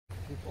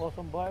These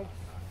awesome bikes.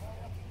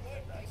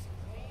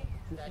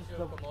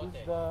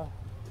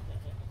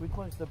 Which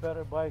one is the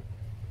better bike?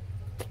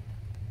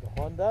 The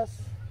Hondas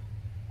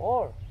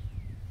or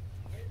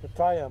the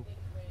Triumph?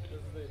 This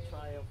is the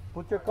Triumph.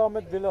 Put your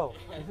comment below.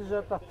 This is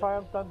a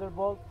Triumph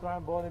Thunderbolt,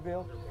 Triumph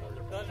Bonneville,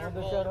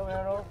 Honda Shadow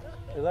Arrow,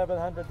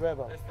 1100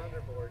 Rebel. That's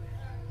Thunderboard.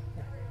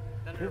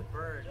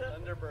 Thunderbird.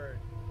 Thunderbird.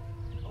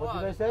 What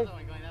did I say?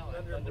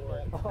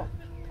 Thunderbird. Oh,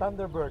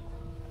 Thunderbird.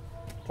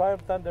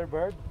 Triumph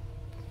Thunderbird.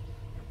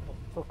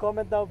 So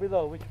comment down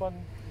below which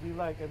one you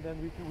like, and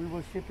then we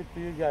will ship it to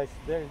you guys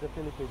there in the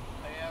Philippines.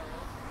 Oh, yeah,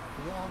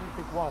 really? You only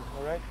pick one,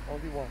 alright?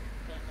 Only one.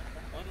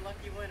 One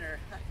lucky winner.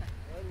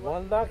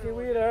 One lucky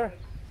winner.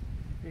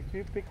 If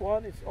you pick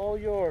one, it's all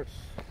yours.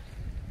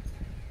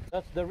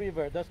 That's the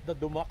river. That's the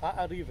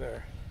Dumakaa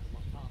River.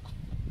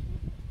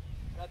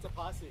 That's a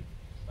Pasig.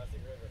 Pasig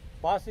River.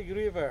 Pasig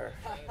River.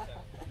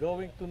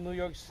 Going to New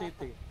York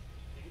City.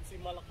 You can see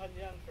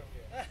Malacanang from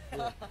here.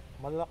 Yeah.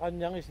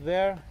 Malacanang is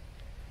there.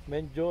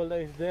 Menjola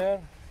is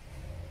there.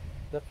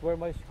 That's where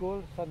my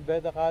school, San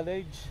Beda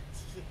College.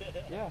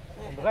 Yeah,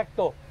 and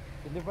Recto.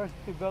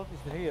 University belt is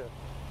here.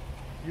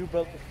 U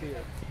belt is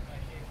here.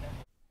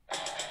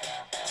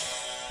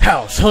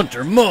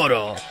 HouseHunter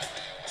Moto.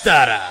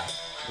 Tada!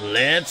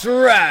 Let's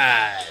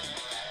ride!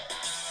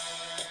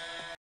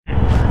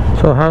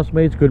 So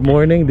housemates, good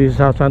morning. This is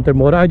HouseHunter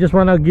Moto. I just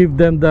want to give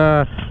them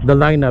the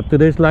lineup.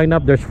 Today's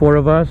lineup, there's 4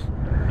 of us.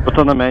 What's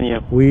on the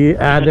menu? We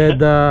added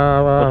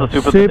What's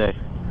the soup of the day?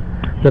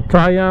 The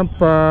Triumph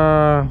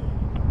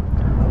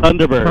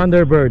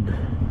Thunderbird.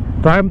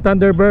 Triumph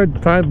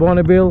Thunderbird, Triumph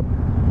Bonneville,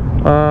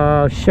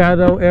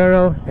 Shadow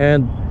Arrow,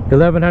 and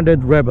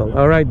 1100 Rebel.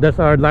 Alright, that's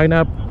our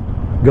lineup.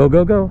 Go,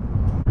 go, go.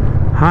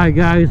 Hi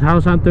guys,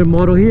 HouseHunter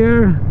Moto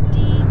here.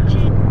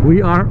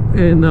 We are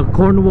in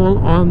Cornwall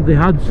on the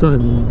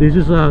Hudson. This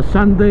is a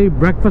Sunday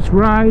breakfast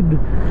ride.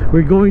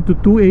 We're going to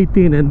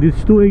 218, and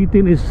this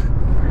 218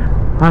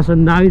 has a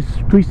nice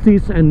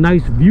twisties and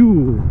nice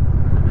view.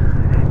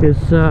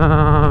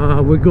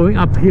 We're going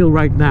uphill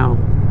right now.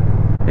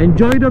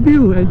 Enjoy the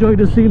view, enjoy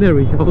the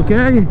scenery,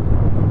 okay?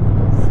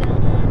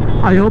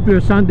 I hope your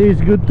Sunday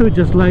is good too,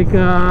 just like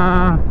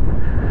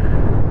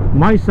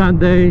my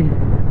Sunday.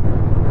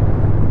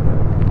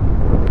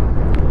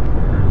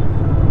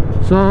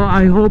 So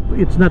I hope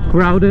it's not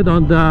crowded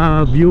on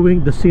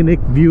the scenic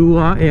view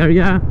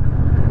area,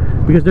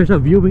 because there's a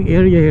viewing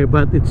area here,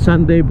 but it's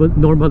Sunday, but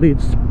normally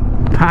it's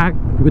packed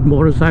with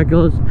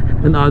motorcycles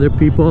and other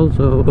people.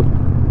 So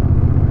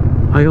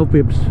I hope we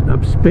have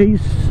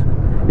space.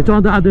 It's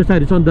on the other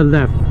side, it's on the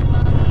left.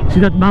 See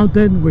that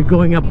mountain? We're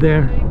going up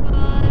there.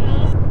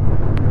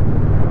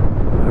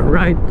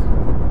 Alright.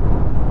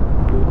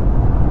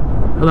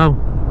 Hello.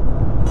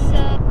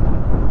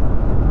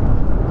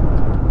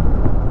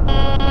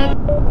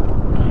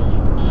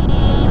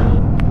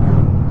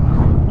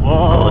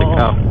 Holy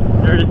cow.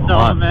 There's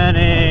so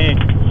many.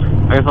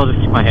 I guess I'll just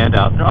keep my hand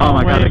out. Oh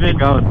my god, I keep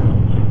going.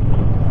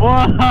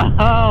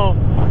 Whoa!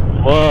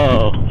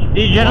 Whoa.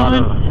 These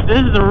gentlemen,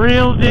 this is the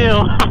real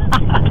deal.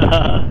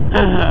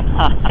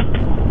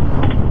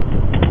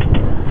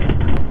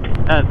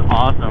 That's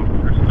awesome.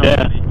 So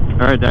yeah.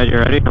 Alright, Dad, you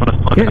ready? I'm gonna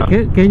slow down.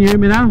 Can you hear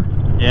me now?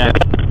 Yeah.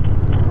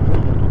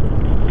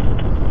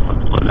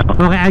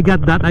 Okay, I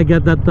got that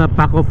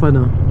pack of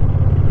ano.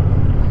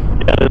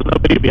 Yeah, there's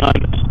nobody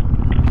behind us.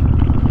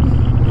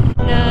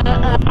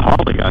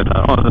 Holy guys,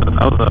 that was a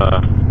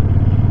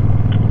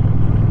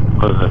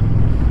what was it?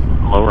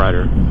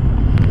 Lowrider.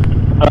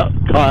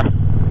 Car.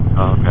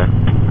 Oh, okay.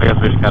 I guess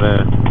we just gotta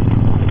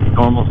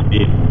normal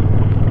speed.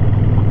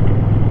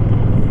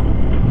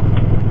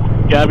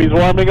 Gabby's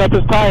warming up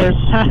his tires.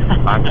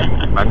 Banking.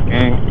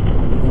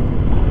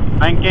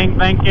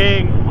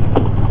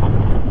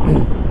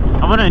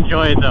 I'm gonna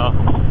enjoy it though.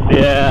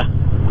 Yeah.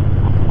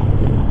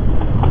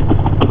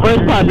 The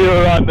first time you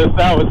were on this,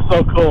 that was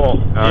so cool.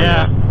 Oh,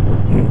 yeah.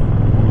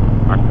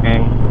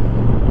 Banking.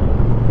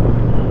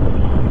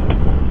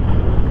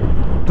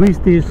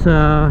 Twisties,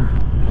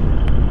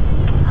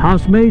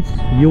 housemates,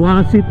 you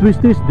wanna see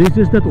Twisties? This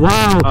is that.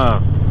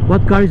 Wow.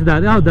 What car is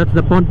that? Oh, that's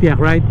the Pontiac,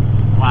 right?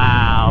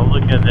 Wow,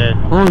 look at this.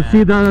 Oh,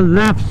 see the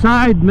left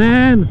side,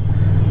 man.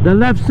 The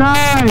left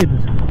side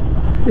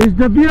is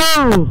the view.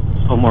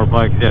 Still more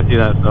bikes. Yeah, see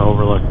that, the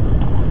overlook.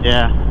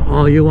 Yeah.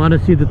 Oh, you want to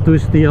see the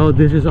Twisty? Oh,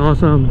 this is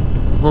awesome.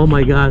 Oh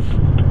my gosh.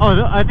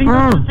 Oh, I think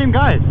they're the same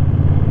guys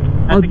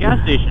at the gas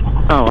station.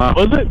 Oh, wow.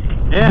 Was it?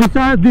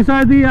 Yeah. These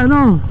are the,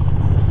 no.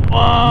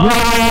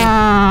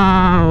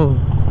 Whoa.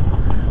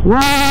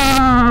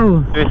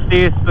 Wow.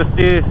 Twisties.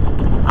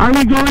 Are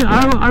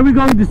we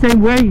going the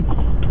same way?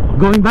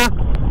 Going back?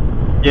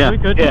 Yeah. We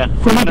could. Yeah.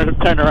 So we can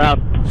turn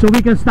around. So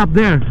we can stop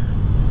there.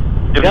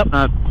 If it's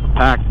not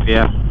packed,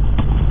 yeah.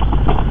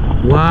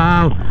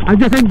 Wow. I'm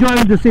just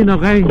enjoying the scene,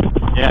 okay?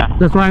 Yeah.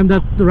 That's why I'm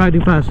not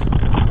riding fast.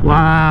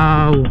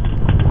 Wow.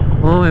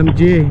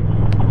 OMG. I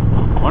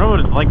wonder what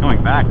it's like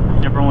going back.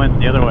 Never went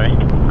the other way.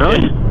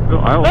 Really?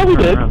 Yeah. Oh, we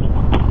did.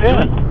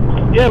 Yeah.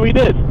 Yeah, we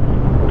did.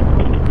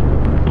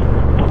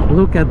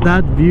 Look at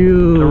that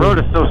view. The road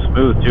is so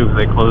smooth too because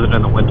they close it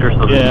in the winter,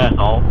 so there's no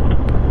salt.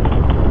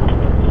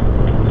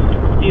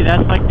 See,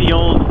 that's like the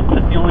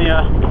only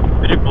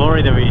bit of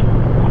glory that we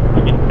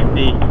can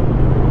see.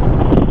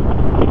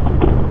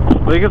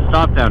 Well, you can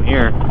stop down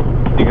here.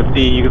 You can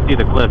see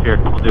the cliff here.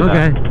 We'll do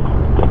that. Okay.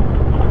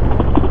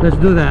 Let's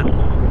do that.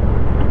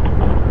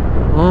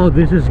 Oh,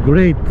 this is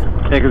great.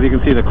 Yeah, because you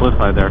can see the cliff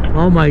side there.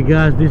 Oh my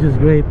gosh, this is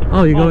great.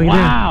 Oh, you're going there?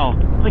 Wow,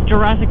 it's like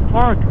Jurassic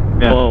Park.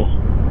 Yeah. Whoa.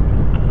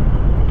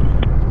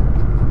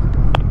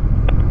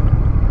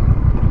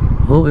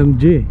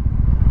 OMG.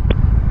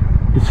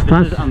 It's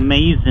fast. This is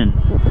amazing.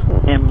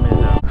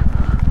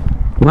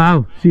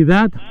 Wow, see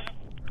that?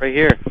 Right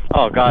here.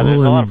 Oh god, there's a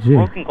lot of OMG.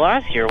 broken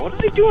glass here. What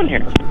are they doing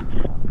here?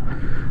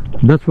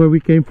 That's where we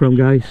came from,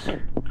 guys.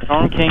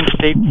 Storm King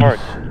State Park.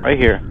 Right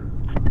here.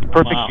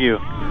 Perfect view.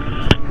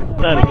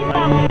 That is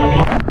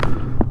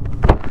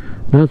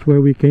That's where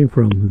we came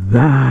from.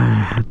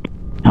 That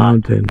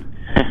mountain.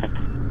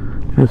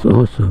 That's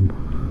awesome.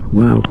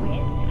 Wow.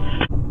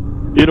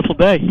 beautiful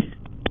day.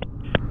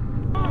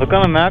 Look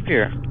on the map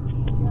here.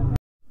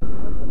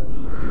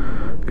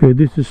 Okay,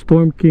 this is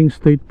Storm King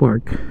State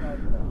Park.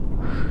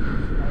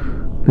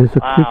 There's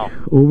a quick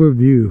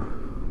overview.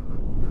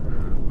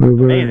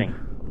 Amazing.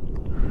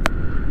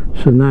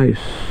 So nice.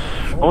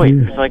 Oh wait,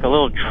 there's like a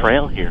little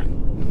trail here.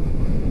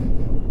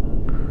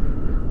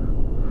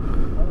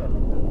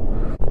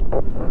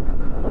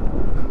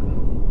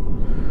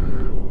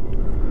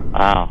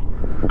 Wow.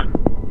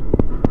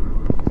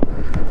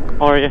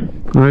 How are you?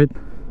 Alright,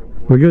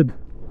 we're good.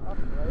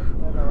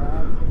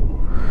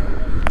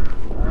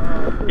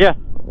 Yeah.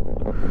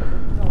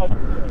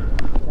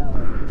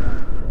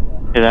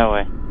 Yeah, that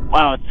way.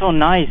 Wow, it's so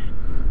nice.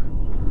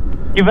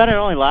 You better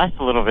only last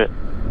a little bit.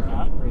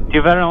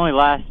 You better only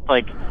last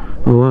like...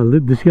 Oh wow,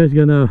 this guy's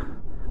gonna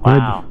ride.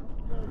 Wow.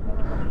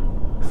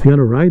 He's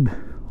gonna ride?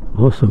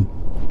 Awesome.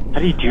 How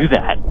do you do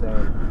that?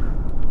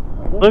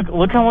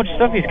 Look how much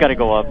stuff he's got to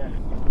go up.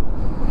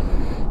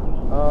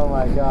 Oh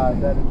my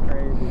god, that is crazy.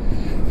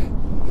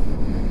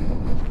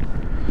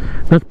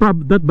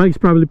 That bike's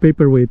probably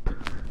paperweight.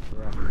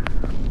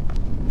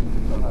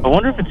 I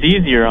wonder if it's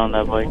easier on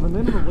that bike.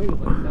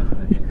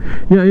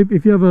 Yeah,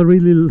 if you have a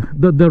really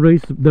the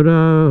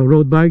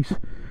road bikes.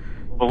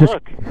 But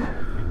look,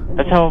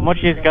 that's how much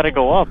he's got to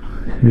go up.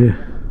 Yeah.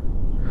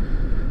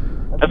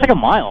 That's like a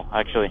mile,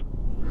 actually.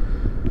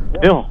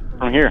 Still,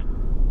 from here.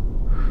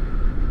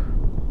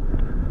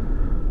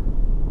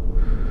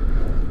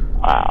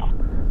 Wow.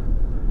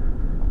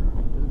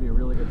 This would be a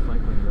really good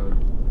cycling road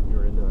if you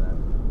were into that.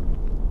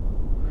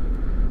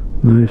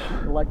 Nice.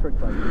 Electric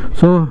bike.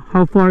 So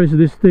how far is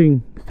this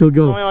thing still It's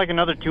go? only like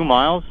another 2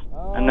 miles,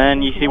 and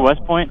then you see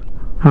West Point.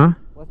 Huh?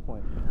 West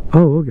Point.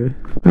 Oh, okay.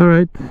 All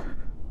right.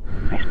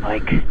 Nice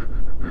bike.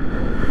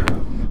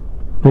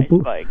 Oh, Nice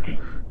bike.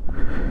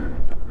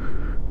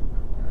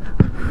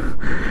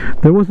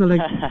 there was a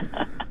like.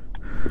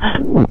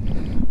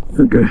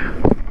 Okay.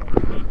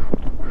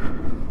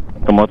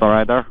 The motor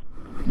right there.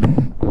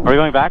 Are we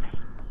going back?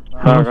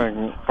 We're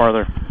going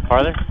farther.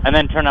 Farther? And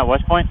then turn at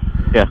West Point?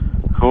 Yeah.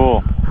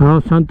 Cool.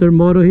 HouseHunter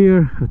Moto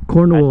here at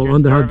Cornwall your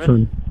on the service?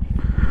 Hudson.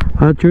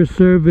 At your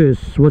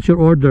service. What's your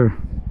order?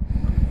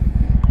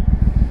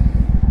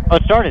 Oh,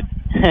 it started.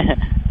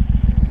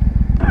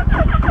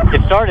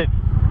 It started.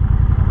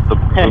 The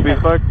movie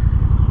start?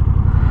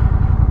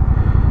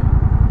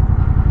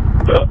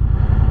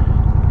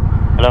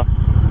 Hello?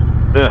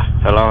 Yeah.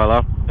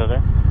 Hello. Still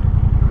there?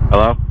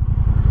 Hello.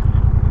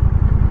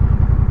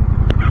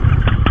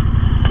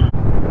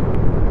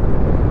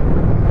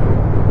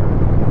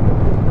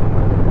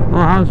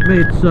 Oh,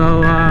 housemates.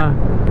 So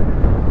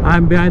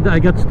I'm behind. I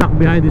got stuck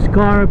behind this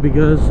car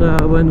because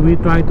when we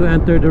tried to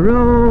enter the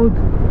road,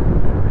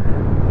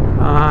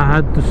 I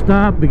had to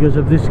stop because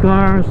of this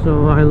car.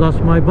 So I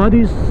lost my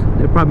buddies.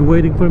 They're probably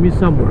waiting for me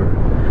somewhere.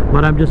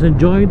 But I'm just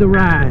enjoying the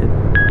ride.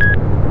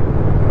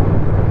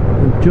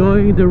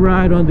 Enjoying the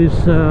ride on this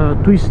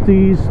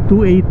Twisties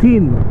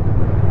 218.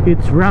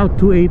 It's Route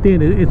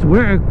 218.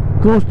 We're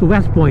close to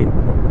West Point.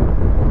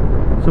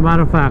 As a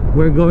matter of fact,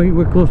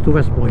 we're close to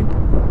West Point.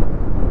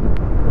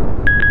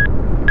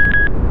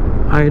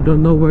 I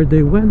don't know where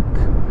they went.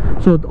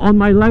 So on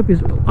my left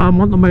is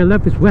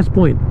West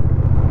Point.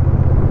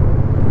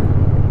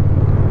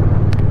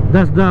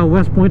 That's the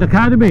West Point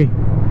Academy,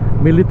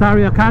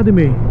 Military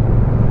Academy.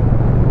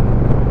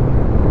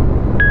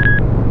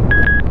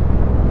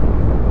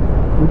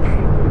 Oops.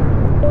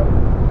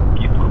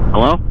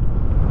 Hello?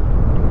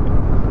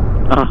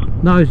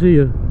 Now I see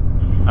you.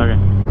 Okay.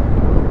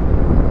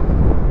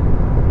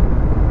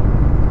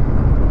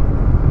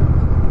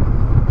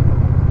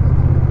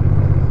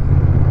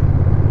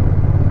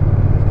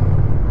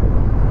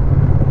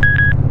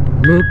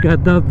 Look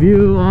at the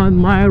view on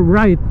my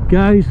right,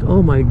 guys.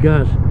 Oh my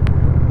gosh,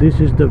 this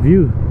is the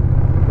view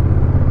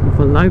of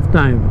a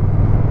lifetime.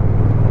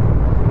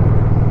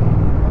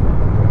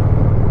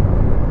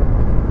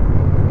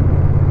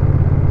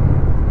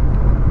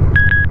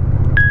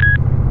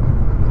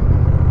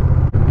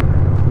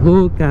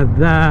 Look at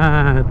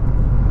that.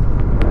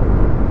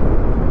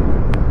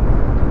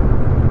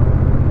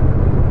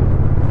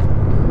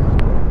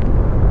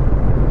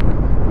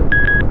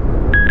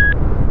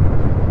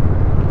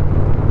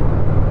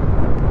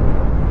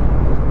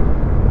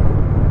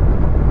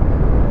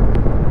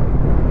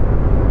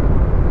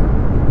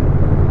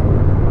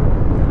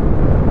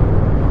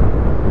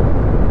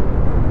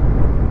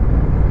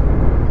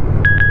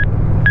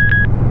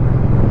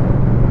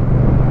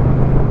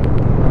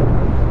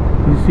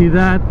 see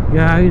that,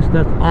 guys?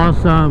 That's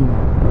awesome.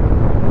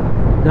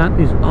 That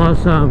is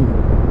awesome.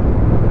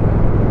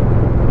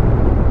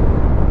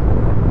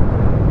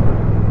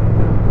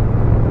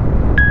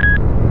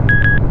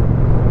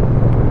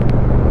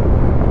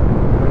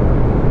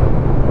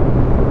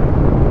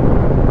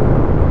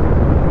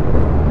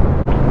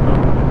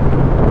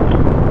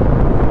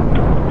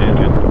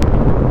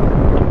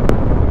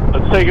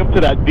 Let's take him to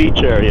that beach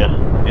area.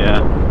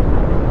 Yeah.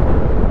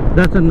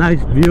 That's a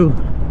nice view.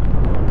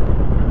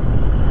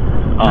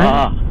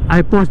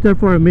 I paused there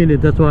for a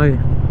minute, that's why.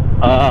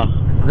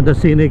 On the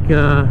scenic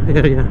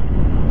area.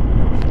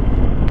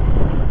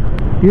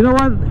 You know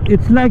what?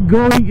 It's like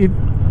going, if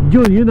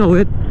June, you know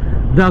it,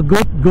 the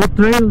goat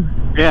trail.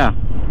 Yeah.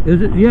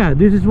 Yeah,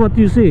 this is what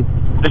you see.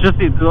 It's just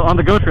on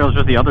the goat trail is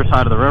just the other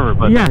side of the river,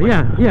 but Yeah,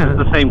 like, yeah.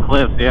 it's the same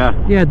cliffs. Yeah.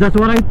 Yeah, that's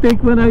what I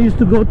take when I used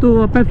to go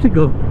to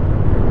PepsiCo.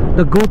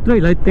 The goat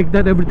trail, I take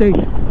that every day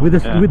with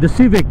the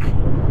Civic.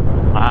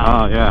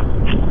 Oh yeah.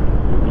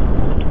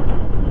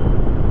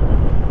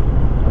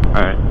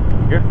 All right.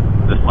 Here.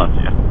 This left,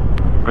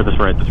 yeah. Or this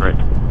right. This right.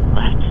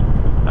 Left.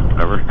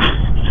 Whatever.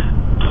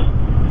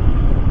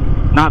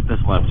 Not this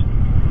left.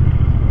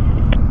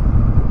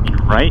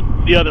 Right?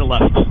 The other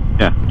left.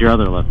 Yeah, your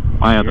other left.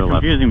 My other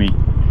left. Confusing me.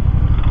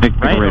 Make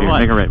Right a or right. what?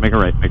 Make a right. Make a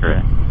right. Make a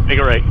right. Make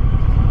it right.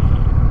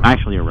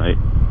 Actually, you're right.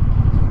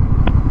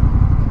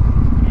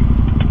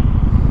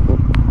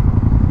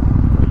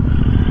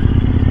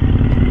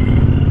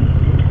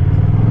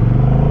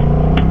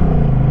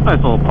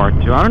 Nice little park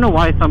too. I don't know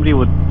why somebody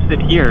would sit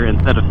here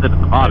instead of sit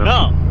at the bottom.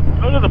 No,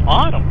 go to the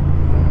bottom.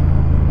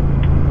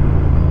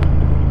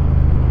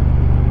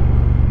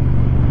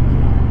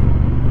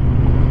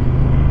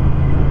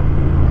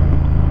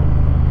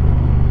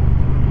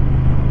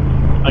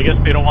 I guess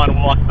they don't want to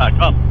walk back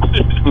up.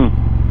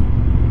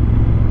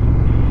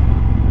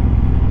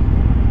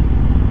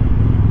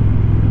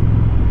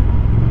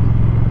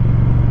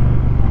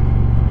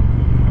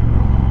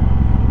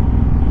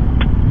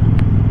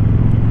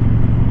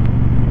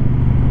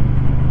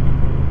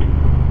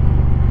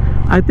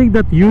 I think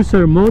that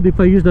user mode, if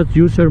I use that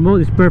user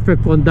mode, is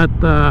perfect on that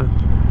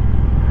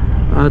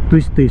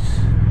twisties.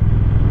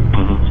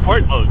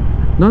 Sport mode.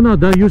 No,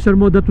 the user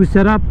mode that we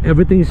set up,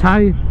 everything is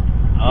high.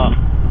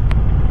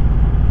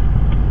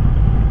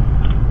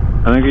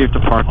 I think you have to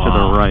park to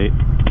the right.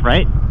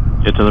 Right?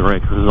 Yeah, to the right,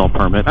 because it's all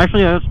permit.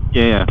 Actually, yeah.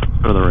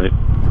 Let's go to the right.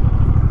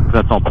 'Cause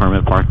that's all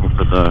permit parking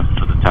for the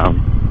town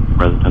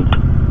residents.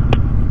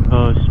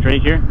 Go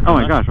straight here? Oh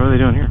my gosh, what are they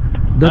doing here?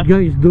 That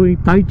guy is doing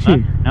Tai Chi.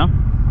 Left? No?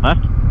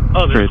 Left?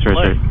 Oh, there's Straight.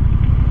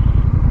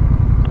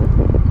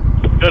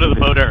 Go to the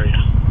boat area.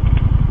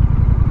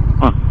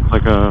 Huh, it's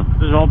like a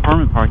This is all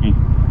permit parking.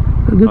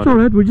 That's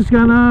alright, we're just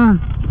gonna...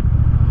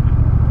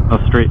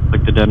 straight,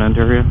 like the dead end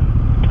area.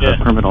 Yeah.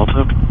 That's permit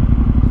also.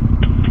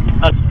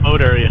 That's the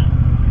boat area.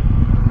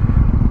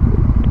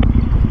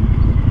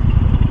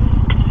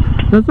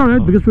 That's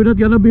alright, because we're not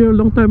gonna be here a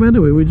long time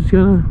anyway. We're just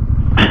gonna...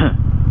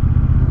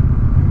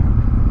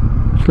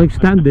 It's like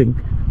standing.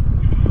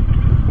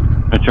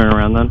 I turn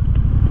around then.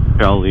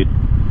 Okay, I'll lead.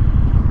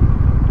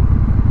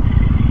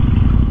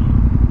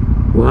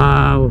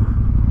 Wow.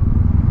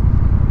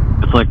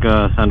 It's like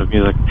Sound of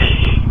Music.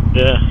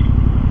 Yeah.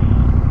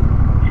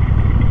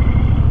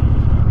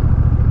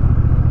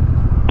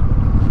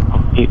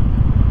 Oh, neat.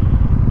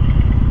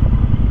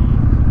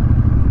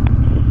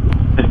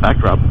 Nice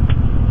backdrop.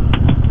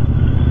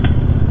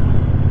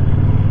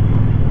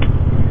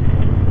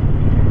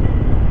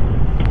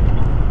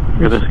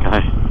 Look at this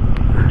guy.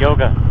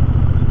 Yoga.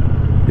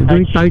 You're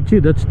doing Tai Chi,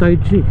 that's Tai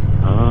Chi.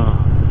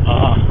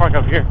 Oh. Park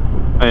up here.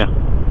 Oh yeah.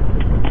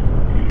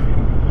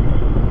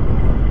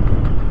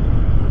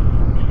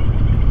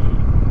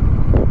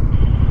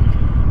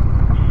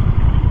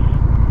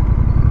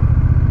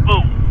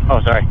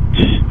 Oh, sorry.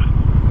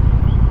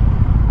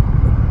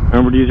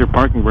 Remember to use your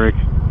parking brake.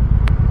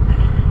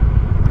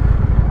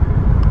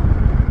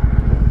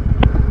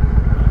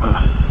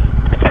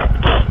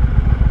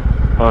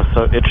 Oh,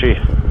 so itchy.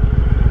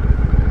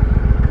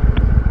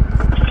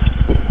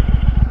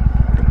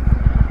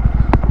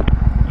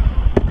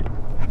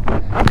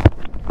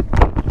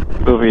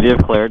 Boofy, do you have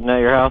Claritin at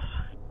your house?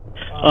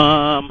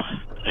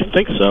 I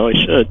think so. I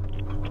should.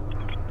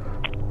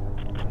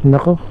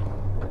 Nako.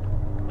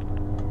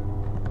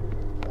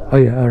 Oh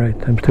yeah, alright,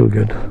 I'm still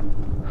good.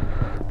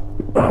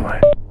 Oh my.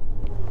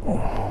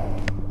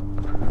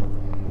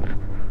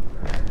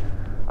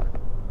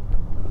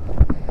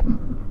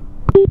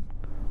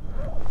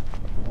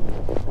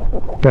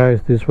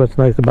 Guys, this is what's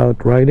nice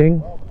about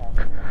riding.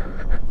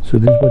 So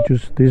this is what you...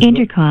 This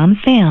Intercom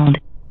found.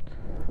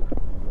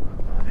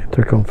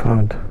 Intercom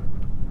found.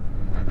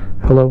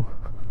 Hello.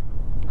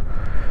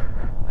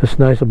 It's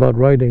nice about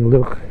riding.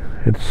 Look,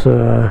 it's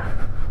a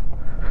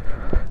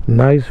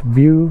nice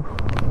view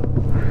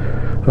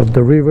of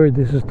the river.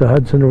 This is the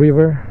Hudson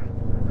River.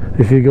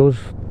 If you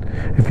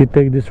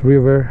take this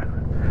river,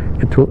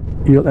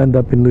 you'll end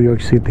up in New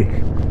York City.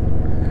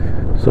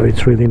 So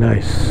it's really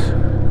nice.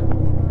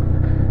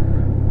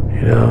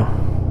 You know,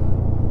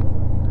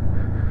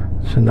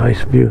 it's a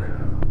nice view.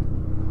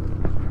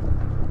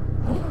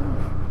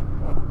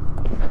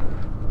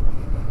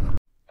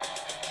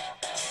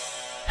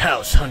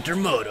 HouseHunter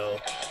Moto.